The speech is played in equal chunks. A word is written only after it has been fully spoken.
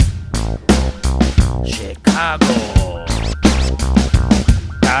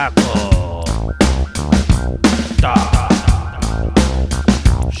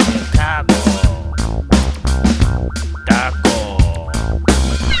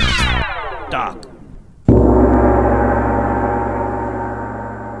Talk.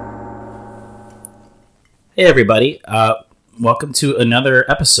 Hey everybody, welcome to another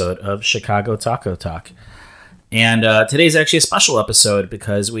episode of Chicago Taco Talk. And today's actually a special episode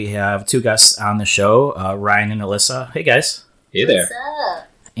because we have two guests on the show, Ryan and Alyssa. Hey guys. Hey there. What's up?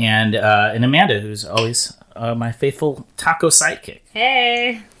 And Amanda, who's always my faithful taco sidekick.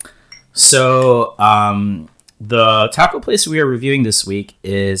 Hey. So, the taco place we are reviewing this week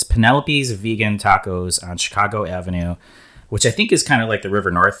is Penelope's Vegan Tacos on Chicago Avenue, which I think is kind of like the River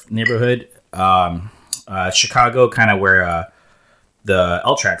North neighborhood. Chicago, kind of where the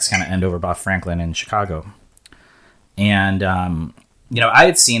L tracks kind of end over by Franklin in Chicago. And, I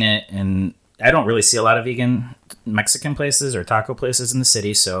had seen it, and I don't really see a lot of vegan Mexican places or taco places in the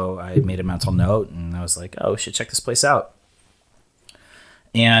city, so I made a mental note, and I was like, oh, we should check this place out.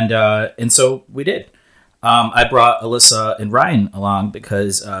 And so we did. I brought Alyssa and Ryan along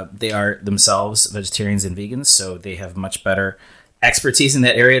because they are themselves vegetarians and vegans, so they have much better expertise in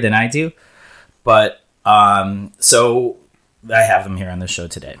that area than I do. But so I have them here on the show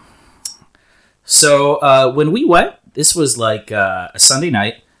today. So when we went, this was like a Sunday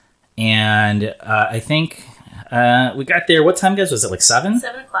night, and I think we got there. What time, guys? Was it like 7?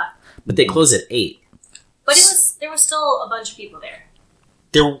 7 o'clock. But they closed at 8. But there was still a bunch of people there.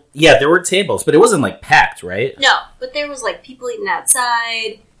 There were tables, but it wasn't like packed, right? No, but there was like people eating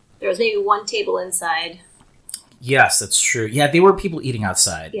outside. There was maybe one table inside. Yes, that's true. Yeah, there were people eating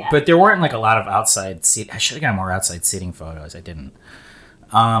outside, but there weren't like a lot of outside seat. I should have got more outside seating photos. I didn't.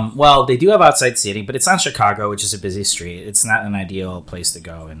 Well, they do have outside seating, but it's on Chicago, which is a busy street. It's not an ideal place to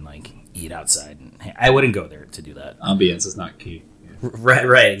go and like eat outside. I wouldn't go there to do that. Ambience is not key. Yeah.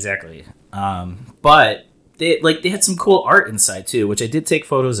 Right, exactly. But they had some cool art inside too, which I did take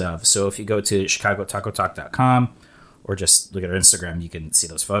photos of. So if you go to chicagotacotalk.com or just look at our Instagram, you can see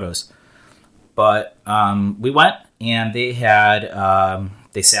those photos. But we went, and they had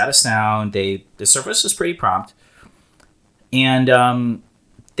they sat us down. The service was pretty prompt, and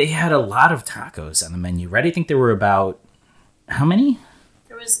they had a lot of tacos on the menu. Right? I think there were about how many?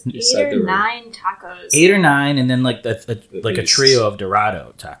 There was 8 or 9 tacos. 8 or 9, and then like a trio of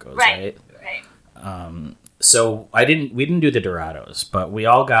Dorado tacos. Right. So we didn't do the Dorados, but we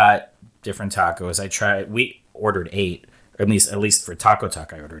all got different tacos. We ordered 8, or at least for Taco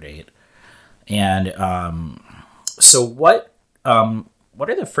Talk, I ordered 8. And so what are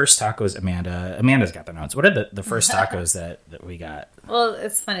the first tacos, Amanda? Amanda's got the notes. What are the first tacos that we got? Well,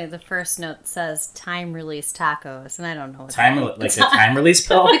 it's funny. The first note says time release tacos, and I don't know what like the time release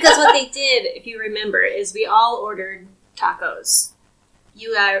pill. Because what they did, if you remember, is we all ordered tacos.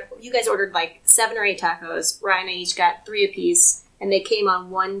 You guys ordered like 7 or 8 tacos. Ryan and I each got 3 apiece, and they came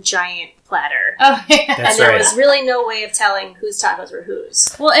on one giant platter. Oh, yeah. That's and there right. was really no way of telling whose tacos were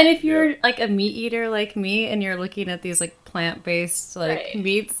whose. Well, and if you're like a meat eater like me, and you're looking at these like plant-based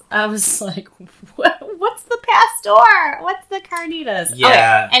meats, I was like, what's the pastor? What's the carnitas?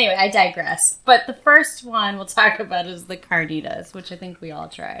 Yeah. Okay, anyway, I digress. But the first one we'll talk about is the carnitas, which I think we all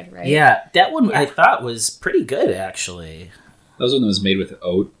tried, right? Yeah, that one I thought was pretty good, actually. That was one that was made with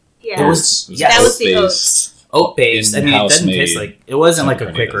oat. Yeah. That was the oats. Oat based. I mean, it didn't taste like it wasn't like a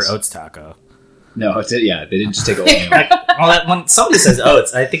carnitas. Quaker Oats taco. No, it did. Yeah, they didn't just take oat. When somebody says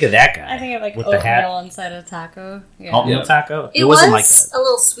oats, I think of that guy. I think of like with the hat. oatmeal inside a taco. Yeah. Oatmeal taco. It wasn't like that. a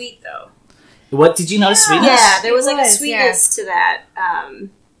little sweet though. What did you notice? Sweetness? Yeah, there was like a was, sweetness to that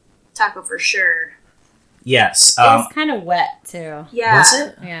taco for sure. Yes. It was kind of wet too. Yeah. Was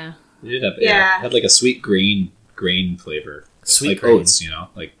it? Yeah. It did have, Yeah. it had like a sweet grain flavor. Sweet like grain. oats,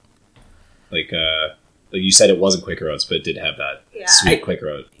 like you said, it wasn't Quaker Oats, but it did have that sweet Quaker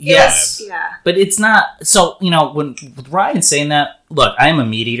Oat. Yes. Yeah. But it's not. So, when with Ryan saying that, look, I am a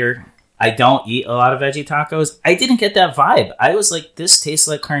meat eater. I don't eat a lot of veggie tacos. I didn't get that vibe. I was like, this tastes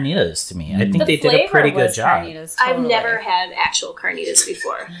like carnitas to me. I think they did a pretty good job. Carnitas, I've totally. never had actual carnitas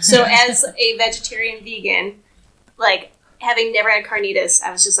before. So as a vegetarian vegan, like having never had carnitas,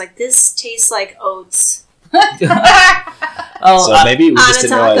 I was just like, this tastes like oats. So maybe we just on a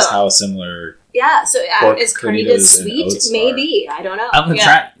didn't realize taco. how similar. Yeah, so is carnitas carnitas and sweet? oats Maybe. I don't know. I'm gonna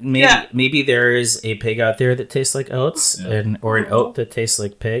try. Yeah. Maybe there is a pig out there that tastes like oats, or an oat that tastes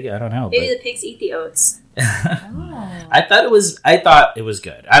like pig. I don't know. Maybe the pigs eat the oats. I thought it was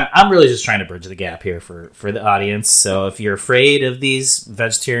good. I'm really just trying to bridge the gap here for the audience. So if you're afraid of these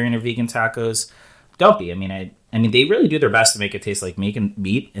vegetarian or vegan tacos, don't be. I mean, they really do their best to make it taste like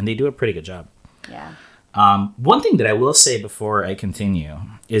meat, and they do a pretty good job. Yeah. One thing that I will say before I continue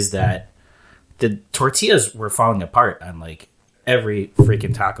is that the tortillas were falling apart on like every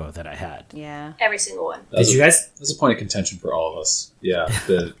freaking taco that I had. Yeah. Every single one. Did you guys? That's a point of contention for all of us. Yeah,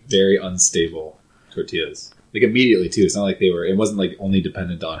 the very unstable tortillas. Like immediately too. It's not like it wasn't like only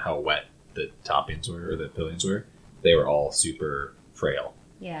dependent on how wet the toppings were or the fillings were. They were all super frail.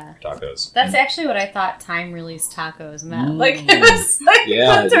 Yeah. Tacos. That's actually what I thought time release tacos meant. Like, it was like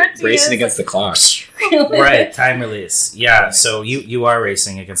Yeah, the tortillas, racing against the clock. Right, time release. Yeah, so you are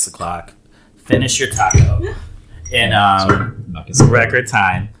racing against the clock. Finish your taco in record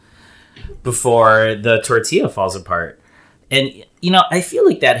time before the tortilla falls apart. And, I feel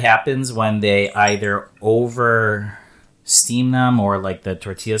like that happens when they either over steam them or like the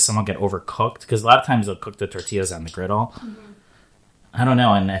tortillas somehow get overcooked. Because a lot of times they'll cook the tortillas on the griddle. Mm-hmm. I don't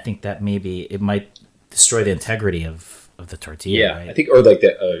know, and I think that maybe it might destroy the integrity of the tortilla. Yeah, right? I think, or like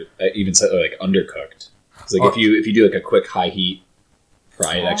that, even like undercooked. It's like if you do like a quick high heat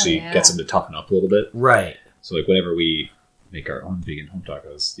fry, it actually gets them to toughen up a little bit. Right. So like whenever we make our own vegan home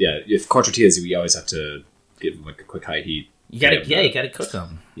tacos, if corn tortillas, we always have to give them like a quick high heat. You gotta cook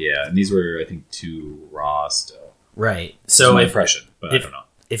them. Yeah, and these were I think too raw still. Right. So my impression, but I don't know.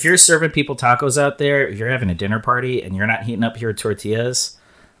 If you're serving people tacos out there, if you're having a dinner party and you're not heating up your tortillas,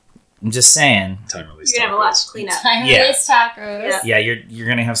 I'm just saying. Time release. You're gonna have a lot to clean up. Time release tacos. Yeah, you're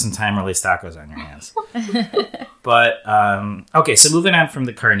gonna have some time release tacos on your hands. But okay, so moving on from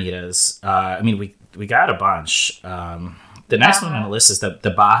the carnitas, I mean we got a bunch. The next one on the list is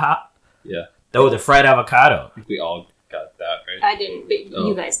the Baja. Yeah. Oh, the fried avocado. I think we all got that right. I didn't, but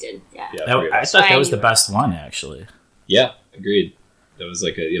you guys did. Yeah. I thought that was the best one actually. Yeah, agreed. That was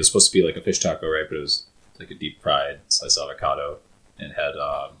like it was supposed to be like a fish taco, right? But it was like a deep fried sliced avocado and had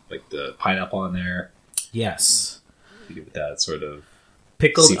like the pineapple on there. Yes. You give it that sort of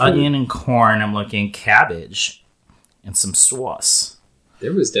pickled seafood. Onion and corn. I'm looking cabbage and some sauce.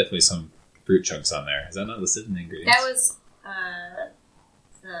 There was definitely some fruit chunks on there. Is that not listed in the ingredients? That was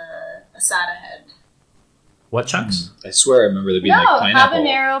the asada head. What chunks? I swear I remember there being like pineapple.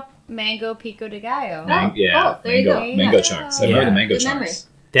 Habanero mango pico de gallo. There you go. Mango chunks. I remember the mango Good memory. chunks.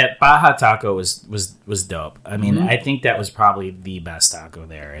 That Baja taco was dope. I mean, Mm-hmm. I think that was probably the best taco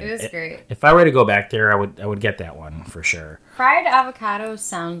there. It was great. If I were to go back there, I would get that one for sure. Fried avocado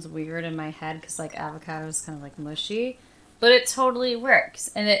sounds weird in my head because like avocado is kind of like mushy, but it totally works.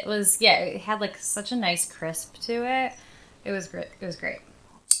 And it was it had like such a nice crisp to it. It was great. It was great.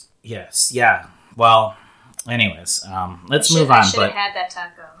 Yes. Yeah. Well. Anyways, let's move on. I should have had that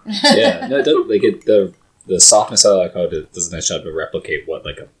taco. Yeah, no, it does, like the softness of the avocado does a nice job to replicate what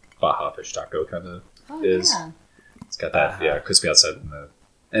like a Baja fish taco kind of is. Yeah. It's got that crispy outside and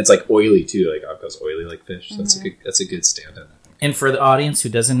it's like oily too. Like avocado's oily like fish. So that's a good stand-in. And for the audience who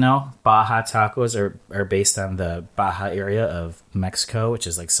doesn't know, Baja tacos are based on the Baja area of Mexico, which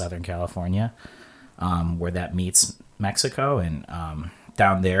is like Southern California, where that meets Mexico. And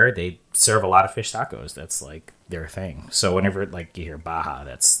down there, they serve a lot of fish tacos. That's like their thing. So whenever like you hear Baja,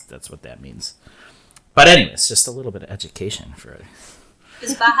 that's what that means. But anyways, just a little bit of education for it.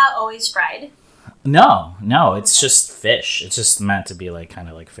 Is Baja always fried? No, it's just fish. It's just meant to be like kind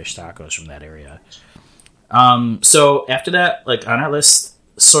of like fish tacos from that area. So after that, like on our list,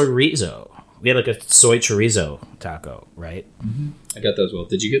 chorizo. We had like a soy chorizo taco, right? Mm-hmm. I got that as well.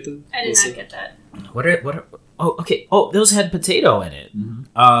 Did you get those? I did not get that. What are? Oh, okay. Oh, those had potato in it.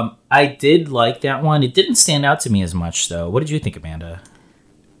 Mm-hmm. I did like that one. It didn't stand out to me as much, though. What did you think, Amanda?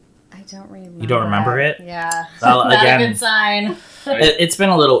 I don't remember. You don't remember it? Yeah. Well, Not again, a good sign. It's been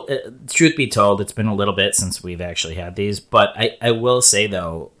a little. Truth be told, it's been a little bit since we've actually had these. But I will say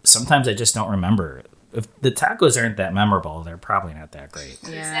though, sometimes I just don't remember. If the tacos aren't that memorable, they're probably not that great.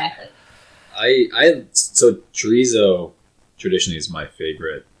 Yeah. Exactly. So chorizo traditionally is my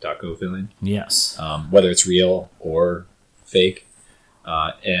favorite taco filling. Yes. Whether it's real or fake.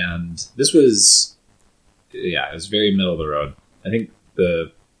 And this was, it was very middle of the road. I think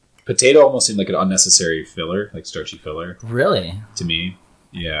the potato almost seemed like an unnecessary filler, like starchy filler. Really? To me.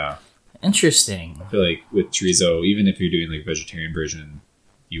 Yeah. Interesting. I feel like with chorizo, even if you're doing like a vegetarian version,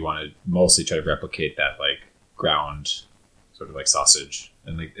 you want to mostly try to replicate that like ground sort of like sausage.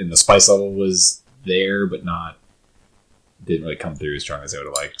 And the spice level was there, but didn't really come through as strong as I would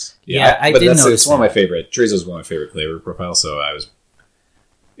have liked. Yeah, I but did notice it's one of my favorite. Chorizo is one of my favorite flavor profiles, so I was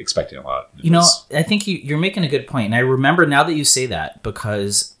expecting a lot. I think you're making a good point, and I remember now that you say that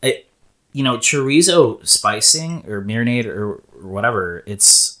because chorizo spicing or marinade or whatever,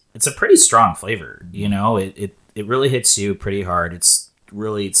 it's a pretty strong flavor. It really hits you pretty hard. It's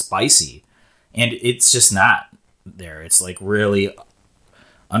really spicy, and it's just not there. It's like really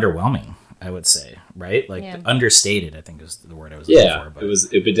underwhelming. I would say, right? Like Yeah. understated, I think is the word I was looking Yeah, for. But.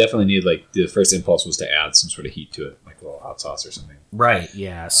 it would definitely need like the first impulse was to add some sort of heat to it, like a little hot sauce or something. Right,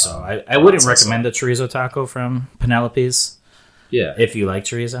 yeah. So I wouldn't hot sauce. recommend a chorizo taco from Penelope's Yeah, if you like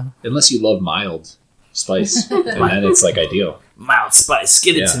chorizo. unless you love mild spice, and then it's like ideal. Mild spice,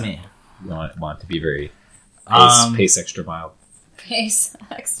 give it to Yeah. me. You want it to be very Um, pace extra mild. Pace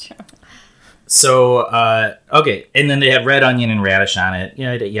extra. So, okay, and then they had red onion and radish on it,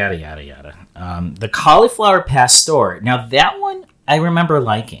 yada, yada, yada, yada. The cauliflower pastor, now that one I remember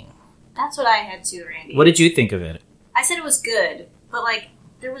liking. That's what I had too, Randy. What did you think of it? I said it was good, but like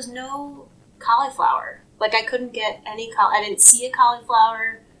there was no cauliflower. Like I couldn't get any I didn't see a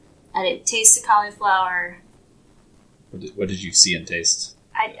cauliflower. I didn't taste a cauliflower. What did you see and taste?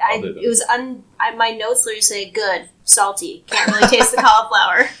 It was my notes literally say good, salty. Can't really taste the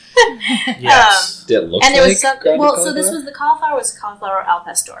cauliflower. Yes. Did it look And like there was some. grounded Well, so this cauliflower? was the cauliflower was cauliflower al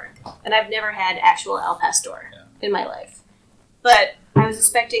pastor, and I've never had actual al pastor in my life. But I was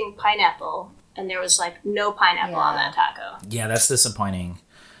expecting pineapple, and there was like no pineapple on that taco. Yeah, that's disappointing.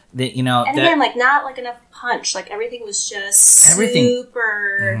 And again, like not like enough punch. Like everything was just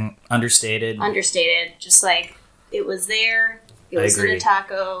super understated. Just like it was there. It was in a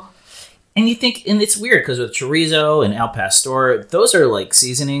taco. And you think, and it's weird because with chorizo and al pastor, those are like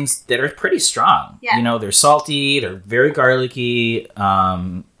seasonings that are pretty strong. Yeah. You know, they're salty, they're very garlicky.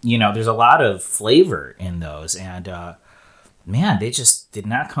 You know, there's a lot of flavor in those, and man, they just did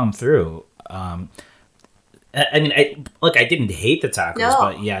not come through. I mean, I didn't hate the tacos,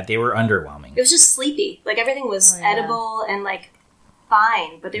 but yeah, they were underwhelming. It was just sleepy. Like everything was edible and like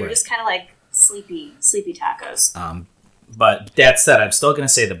fine, but they were just kind of like sleepy tacos. But that said, I'm still going to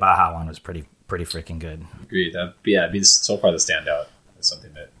say the Baja one was pretty freaking good. Agreed. It'd be so far the standout is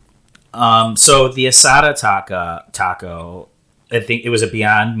something that. So the asada taco, I think it was a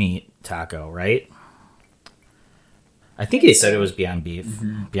Beyond Meat taco, right? I think they said it was Beyond Beef.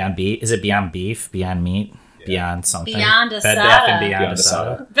 Mm-hmm. Beyond Beef? Is it Beyond Beef? Beyond Meat? Yeah. Beyond something? Beyond Asada. Bed Bath and Beyond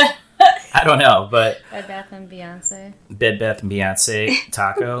Asada. I don't know, but Bed Bath and Beyonce. Bed Bath and Beyonce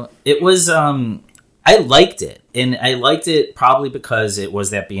taco. It was I liked it, and I liked it probably because it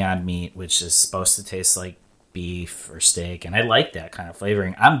was that Beyond Meat, which is supposed to taste like beef or steak, and I like that kind of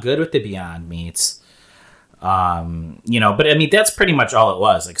flavoring. I'm good with the Beyond Meats, you know, but I mean that's pretty much all it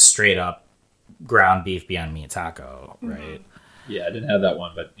was, like straight up ground beef Beyond Meat taco, right? Mm-hmm. Yeah, I didn't have that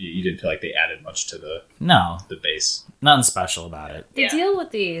one, but you didn't feel like they added much to the base. Nothing special about it. The deal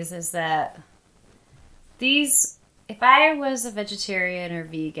with these is that if I was a vegetarian or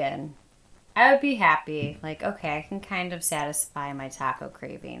vegan, I would be happy. Like, okay, I can kind of satisfy my taco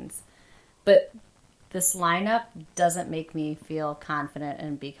cravings. But this lineup doesn't make me feel confident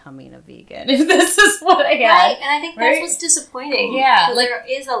in becoming a vegan. If this is what I had. Right, and I think that's what's disappointing. Yeah. Because there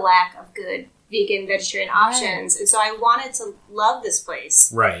is a lack of good vegan, vegetarian options. And so I wanted to love this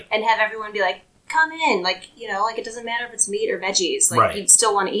place. Right. And have everyone be like, come in. Like, you know, like it doesn't matter if it's meat or veggies. Like, you'd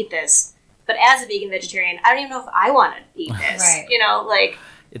still want to eat this. But as a vegan, vegetarian, I don't even know if I want to eat this. Right. You know, like...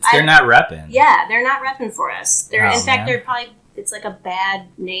 They're not repping. Yeah, they're not repping for us. In fact, man. they're probably... It's like a bad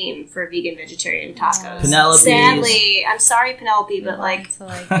name for vegan, vegetarian tacos. Penelope. Sadly. I'm sorry, Penelope, but like... you.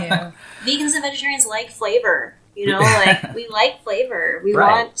 Vegans and vegetarians like flavor. You know, like, we like flavor. We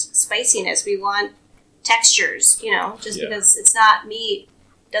want spiciness. We want textures, you know. Just because it's not meat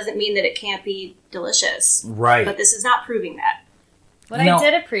doesn't mean that it can't be delicious. Right. But this is not proving that. What I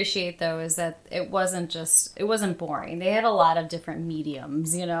did appreciate, though, is that it wasn't boring. They had a lot of different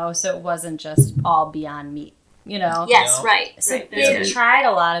mediums, you know, so it wasn't just all Beyond Meat, you know? Yes, right. So right. they tried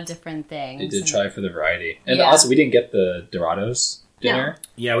a lot of different things. They did try for the variety. And also, we didn't get the Dorados dinner. No.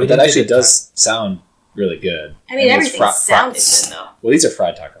 Yeah, but that actually does sound really good. I mean, everything sounds good, though. Well, these are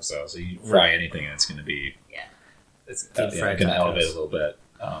fried tacos, though, so you fry anything and it's going to be... Yeah. It's going to elevate a little bit.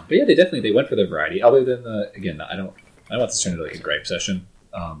 But yeah, they went for the variety. Other than I don't want this to turn into like a gripe session.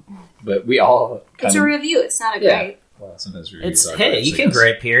 But we all it's a review. It's not a gripe. Well, sometimes reviews are hey, gripes, you can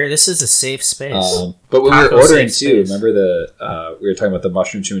gripe here. This is a safe space. But when we were ordering too, space. remember we were talking about the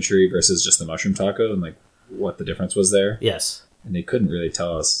mushroom chimichurri versus just the mushroom taco and like what the difference was there? Yes. And they couldn't really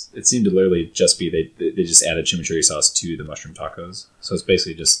tell us. It seemed to literally just be they just added chimichurri sauce to the mushroom tacos. So it's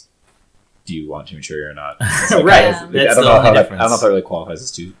basically just, do you want chimichurri or not? Like, right. I don't know how I don't know if that really qualifies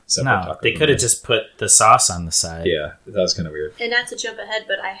as two separate tacos. They could have just put the sauce on the side. Yeah, that was kind of weird. And not to jump ahead,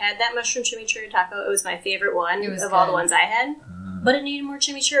 but I had that mushroom chimichurri taco. It was my favorite one of good. all the ones I had. But it needed more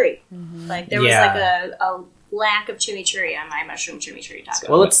chimichurri. Mm-hmm. Like there was like a lack of chimichurri on my mushroom chimichurri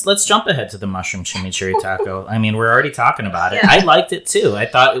taco. Well, let's jump ahead to the mushroom chimichurri taco. I mean, we're already talking about it. Yeah. I liked it too. I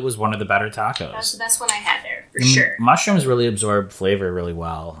thought it was one of the better tacos. That's the best one I had there, for sure. Mushrooms really absorb flavor really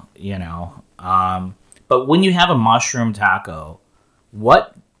well, you know. But when you have a mushroom taco,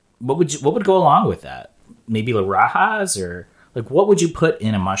 what would go along with that? Maybe like rajas, or like what would you put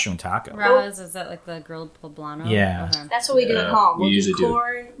in a mushroom taco? Rajas, is that like the grilled poblano? Yeah. Okay. That's what we do at home. we We'll usually do do.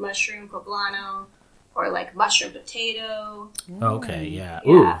 corn, mushroom, poblano, or like mushroom potato. Okay, yeah.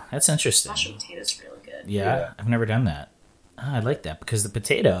 Yeah. Ooh, that's interesting. Mushroom potato's really good. Yeah, I've never done that. Oh, I like that because the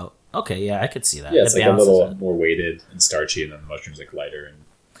potato. Okay, yeah, I could see that. Yeah, it's That like a balances little it. more weighted and starchy, and then the mushrooms like lighter and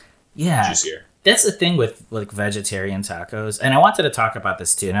Yeah, juicier. that's the thing with like vegetarian tacos, and I wanted to talk about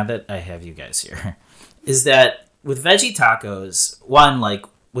this too. Now that I have you guys here, is that with veggie tacos, one like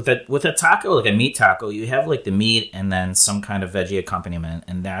with a taco, like a meat taco, you have like the meat and then some kind of veggie accompaniment,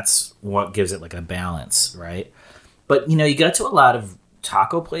 and that's what gives it like a balance, right? But you know, you go to a lot of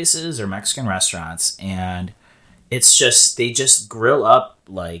taco places or Mexican restaurants, and it's just they just grill up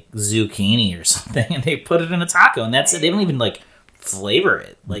like zucchini or something, and they put it in a taco, and that's it. They don't even like flavor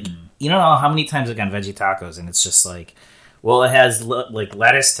it. Like you don't know how many times I've gotten veggie tacos, and it's just like, well, it has like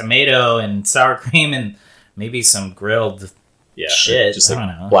lettuce, tomato, and sour cream, and maybe some grilled Yeah, shit. just I like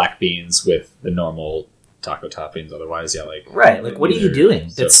don't know. black beans with the normal taco toppings. Otherwise, yeah, like Right? Like, what are you either-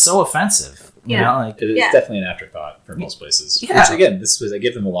 doing? That's so offensive. You Yeah. know, like It is Yeah. definitely an afterthought for most places. Yeah. Which again, I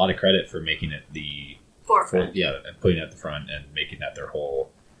give them a lot of credit for making it Forefront. and putting it at the front and making that their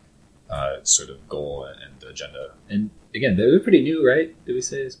whole sort of goal and agenda. And again, they're pretty new, right? Did we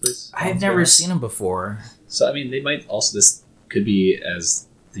say this place? I've never seen them before. So I mean, they might also. This could be as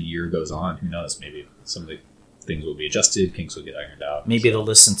the year goes on. Who knows? Maybe some of the things will be adjusted. Kinks will get ironed out. Maybe they'll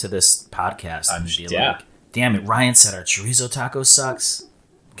listen to this podcast and be yeah. like, "Damn it, Ryan said our chorizo taco sucks.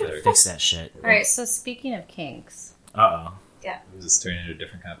 Gotta fix that shit." All right, so speaking of kinks. Uh-oh. Is this turning into a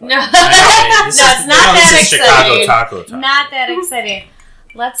different kind of No, Hey, this it's not this that is Chicago exciting. taco. Not that exciting.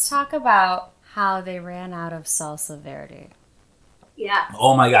 Let's talk about how they ran out of salsa verde. Yeah.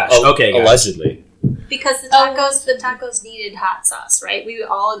 Oh my gosh. Oh, Okay, guys. allegedly. Because the tacos needed hot sauce, right? We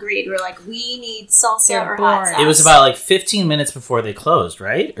all agreed. We're like, we need salsa They're or hot boring. sauce. It was about like 15 minutes before they closed,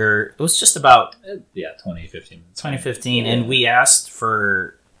 right? Or it was just about Yeah, 2015. 2015, and we asked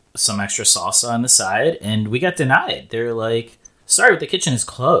for some extra salsa on the side, and we got denied. They're like, "Sorry, the kitchen is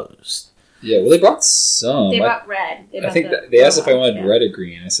closed." Yeah, well, they brought some. They brought red. I think they asked if I wanted red or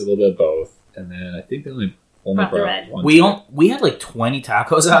green. I said a little bit of both, and then I think they only Brought the brought red. one. We had like 20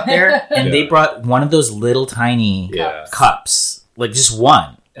 tacos out there, and they Yeah. brought one of those little tiny Yeah. cups, like just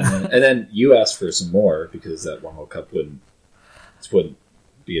one. And then you asked for some more because that one whole cup wouldn't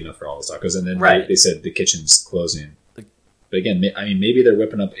be enough for all those tacos. And then Right. they said the kitchen's closing. But again, I mean, maybe they're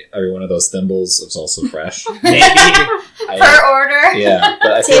whipping up every one of those thimbles of salsa fresh. Maybe. Per order. Yeah,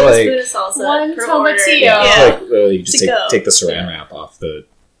 but I feel tablespoon like of salsa One per tomatillo. order. yeah, I feel like well, you just To go. take the saran wrap off the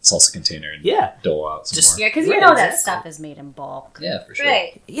salsa container and Yeah. dole out some Just- more. Yeah, because you Right, know that exactly. stuff is made in bulk. Yeah, for sure.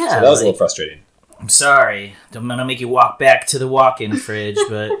 Right. Yeah. So that was a like, little frustrating. I'm sorry. I'm gonna make you walk back to the walk-in fridge,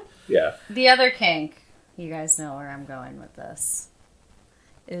 but Yeah. The other kink, you guys know where I'm going with this,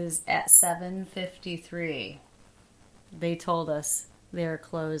 is at 7:53. They told us they're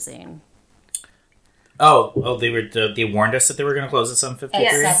closing. they warned us that they were gonna close at 7:53.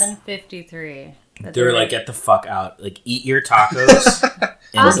 At 7:53. They were like, "Get the fuck out! Like, eat your tacos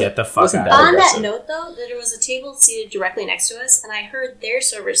and get the fuck wasn't out." that On that aggressive. note, though, there was a table seated directly next to us, and I heard their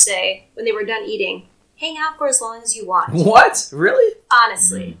server say, when they were done eating, hang out for as long as you want. What? Really?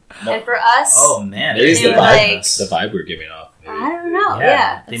 Honestly. And for us, Oh man, There's They the were vibe. like- The vibe we're giving off. I don't know. Yeah.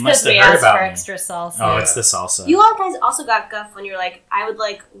 Yeah. They It's must because have we heard asked about for me. extra salsa. Oh, it's the salsa. You all guys also got guff when you're like, I would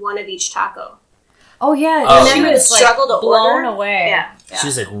like one of each taco. Oh yeah, Oh. she You would was struggle to blown order. away. Yeah.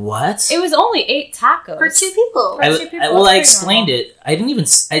 She's like, "What?" It was only 8 tacos For two people. For two people, well, I that's pretty explained normal. it. I didn't even.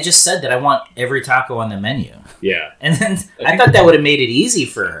 I just said that I want every taco on the menu, Yeah. and then I think- thought that would have made it easy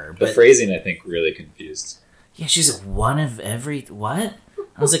for her. The But phrasing, I think, really confused. yeah, she's like, "One of every what?"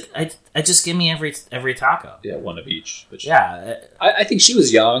 I was like, "I just give me every taco." Yeah, one of each. But Yeah, I think she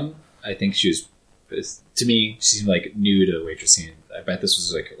was young. I think she was, to me, she seemed like new to waitressing. I bet this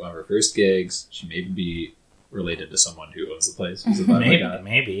was like one of her first gigs. She may be related to someone who owns the place. Was the vibe I maybe, got.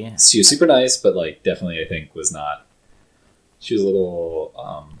 maybe. She was super nice, but like definitely, I think was not. She was a little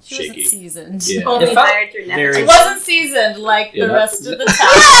She shaky. wasn't seasoned. Yeah. Only It felt hired through very- She Netflix. wasn't seasoned like Yeah, the that- rest of the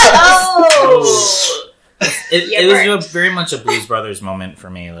tacos. Oh! It Yeah, was right. very much a Blues Brothers moment for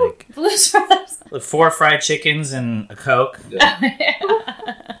me. Like Blues Brothers. 4 fried chickens and a Coke.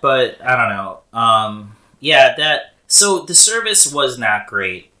 But I don't know. Yeah, that. So the service was not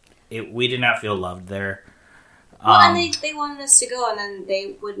great. We did not feel loved there. Well, and they wanted us to go, and then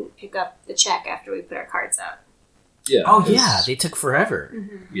they wouldn't pick up the check after we put our cards out. Yeah. Oh yeah, they took forever.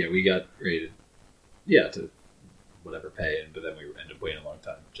 Mm-hmm. Yeah, we got ready to whatever pay, but then we ended up waiting a long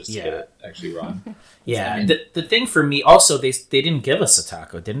time just to get it actually run. Yeah, the thing for me also they didn't give us a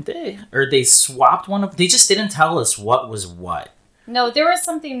taco, didn't they? Or they swapped one of. They just didn't tell us what was what. No, there was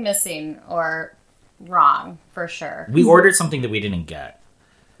something missing or wrong for sure. We ordered something that we didn't get.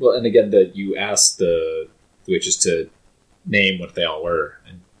 Well, and again, that you asked the waitress to name what they all were,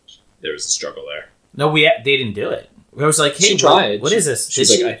 and there was a struggle there. No, they didn't do it. I was like, hey, she tried. What is this? She's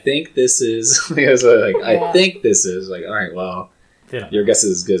like, I think this is. I think this is. Like, all right, well, your guess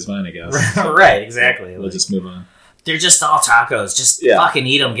is as good as mine, I guess. Right, exactly. We'll just move on. They're just all tacos. Just fucking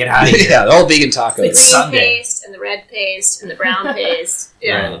eat them. Get out of here. Yeah, they're all vegan tacos. The green Sunday. paste and the red paste and the brown paste.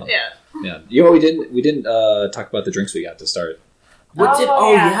 Yeah, yeah. You know, we didn't talk about the drinks we got to start.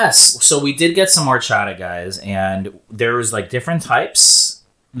 Yes. So we did get some horchata, guys, and there was like different types.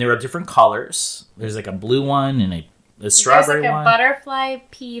 There were different colors. There's like a blue one and a strawberry There's like one. a butterfly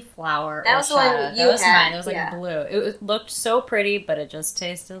pea flower. That was the one horchata. you That was had, mine. It was like blue. It looked so pretty, but it just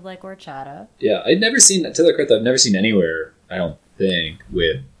tasted like horchata. Yeah, I'd never seen, to their credit, I've never seen anywhere, I don't think,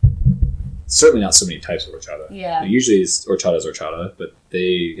 with certainly not so many types of horchata. Yeah. Usually it's horchata, but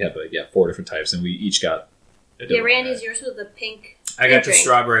they have 4 different types, and we each got a different Randy's one. yours with the pink. I got the drink.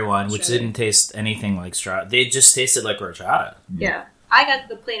 strawberry one, which didn't taste anything like straw. They just tasted like horchata. Yeah. I got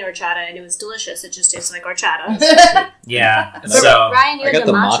the plain horchata, and it was delicious. It just tasted like horchata. Yeah. And So Ryan, I got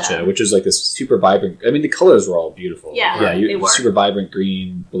the matcha, which is like this super vibrant. I mean, the colors were all beautiful. Yeah, they were. Super vibrant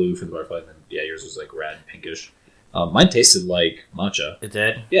green, blue for the butterfly, and then yours was like red, pinkish. Mine tasted like matcha. it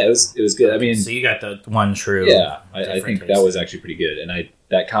did. Yeah, it was good. I mean, So you got the one true. yeah, I think different that was taste. actually pretty good, and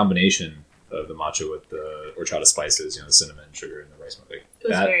that combination of the matcha with the horchata spices, the cinnamon, sugar, and the rice milk,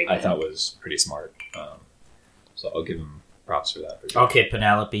 that very good. I thought was pretty smart. So I'll give them props for that. For sure. Okay,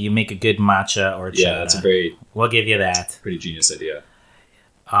 Penelope, you make a good matcha or Yeah, that's a very We'll give you that. pretty genius idea.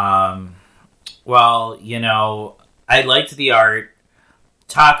 Well, I liked the art.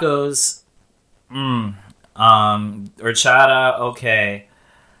 Tacos, horchata, okay.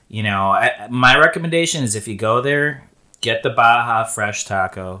 My recommendation is if you go there, get the Baja Fresh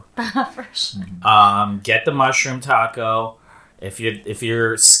taco. Fresh. Get the mushroom taco. If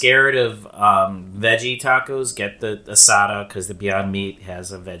you're scared of veggie tacos, get the asada because the Beyond Meat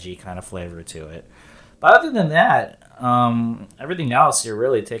has a veggie kind of flavor to it. But other than that, everything else you're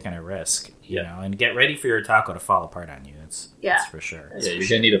really taking a risk, and get ready for your taco to fall apart on you. That's for sure. Yeah, you're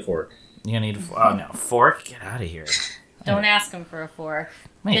gonna need a fork. You're gonna need a fork. Get out of here. Don't ask him for a fork. How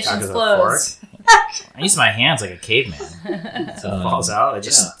many Kitchen's tacos with a closed. fork? I use my hands like a caveman. So it falls out. I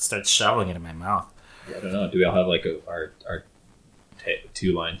just start shoveling it in my mouth. I don't know. Do we all have like our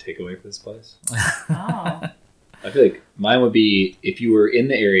 2-line takeaway for this place? Oh. I feel like mine would be if you were in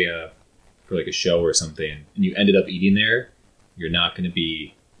the area for like a show or something and you ended up eating there, you're not going to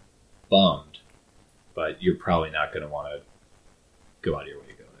be bummed, but you're probably not going to want to go out of your way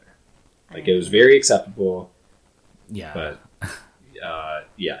to go there. Like it was very acceptable, Yeah. but I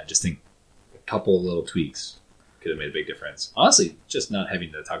just think a couple of little tweaks could have made a big difference. Honestly, just not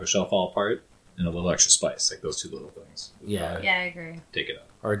having the taco shell fall apart and a little extra spice, like those 2 little things. Yeah. Yeah, I agree. Take it up.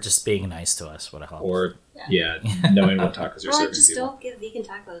 Or just being nice to us would have helped. Or, knowing what tacos you're Well, serving just people. don't give vegan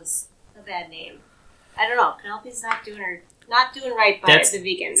tacos a bad name. I don't know. Penelope's not doing right by That's- the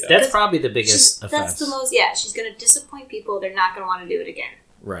vegans. That's probably the biggest That's offense. the most. Yeah, she's going to disappoint people. They're not going to want to do it again.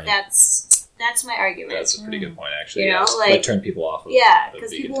 Right. That's my argument. That's a pretty good point, actually. You know, It like- might turn people off of Yeah, the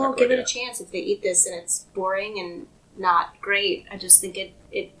because vegan people won't taco give it a idea. chance if they eat this and it's boring and not great. I just think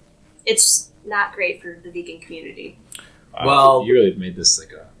it's not great for the vegan community. Well- you really made this like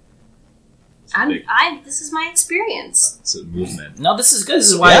This is my experience. it's a movement. No, this is good. This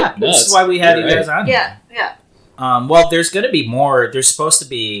is why we had you you're guys on. Yeah. Well, there's going to be more. There's supposed to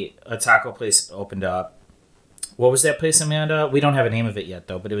be a taco place opened up. What was that place, Amanda? We don't have a name of it yet,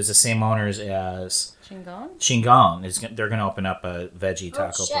 though, but it was the same owners as Chingon? They're going to open up a veggie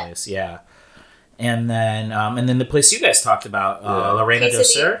taco shit. place. Yeah. And then the place you guys talked about, Lorena del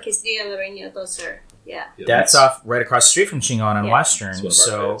Sur. Quesadilla Lorena del Sur. Yeah. That's off right across the street from Chingon on Yeah. Western. It's one of our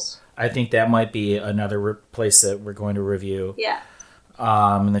So favorites. I think that might be another place that we're going to review Yeah.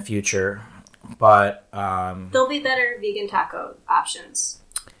 in the future. But There'll be better vegan taco options.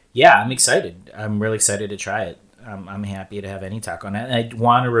 yeah, I'm excited. I'm really excited to try it. I'm happy to have any taco on it. And I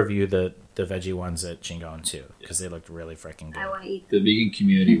want to review the veggie ones at Chingon too because they looked really freaking I good. want to eat The vegan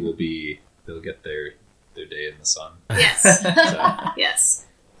community they'll get their day in the sun. Yes. So, Yes.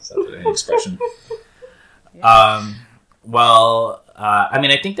 is that an expression? Well, I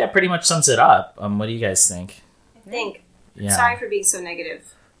mean, I think that pretty much sums it up. What do you guys think? I think. Yeah. Sorry for being so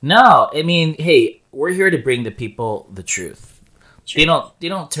negative. No, I mean, hey, we're here to bring the people the truth. They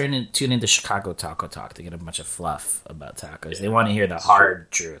don't tune into Chicago Taco Talk to get a bunch of fluff about tacos. They want to hear the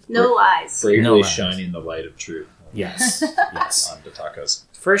hard truth. No lies. Bravely No lies. shining the light of truth Yes, yes, on the tacos.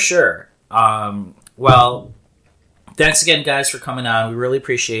 for sure. Well, thanks again, guys, for coming on. We really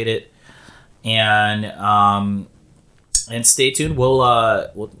appreciate it, and stay tuned.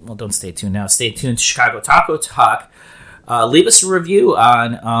 Well, don't stay tuned now. Stay tuned to Chicago Taco Talk. Leave us a review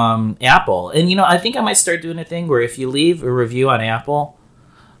on Apple. And, I think I might start doing a thing where if you leave a review on Apple,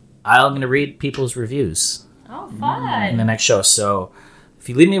 I'm going to read people's reviews Oh, in fun. the next show. So if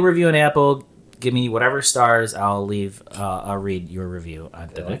you leave me a review on Apple, give me whatever stars, I'll read your review on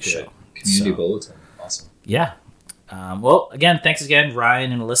the next show. Community bulletin. Awesome. Yeah. Well, again, thanks again,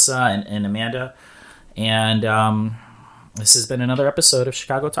 Ryan and Alyssa and Amanda. And this has been another episode of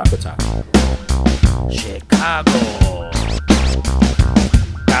Chicago Taco Talk. Chicago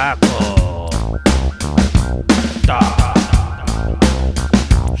Taco Talk.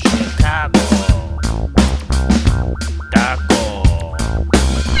 Chicago Taco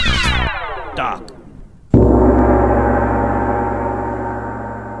Talk.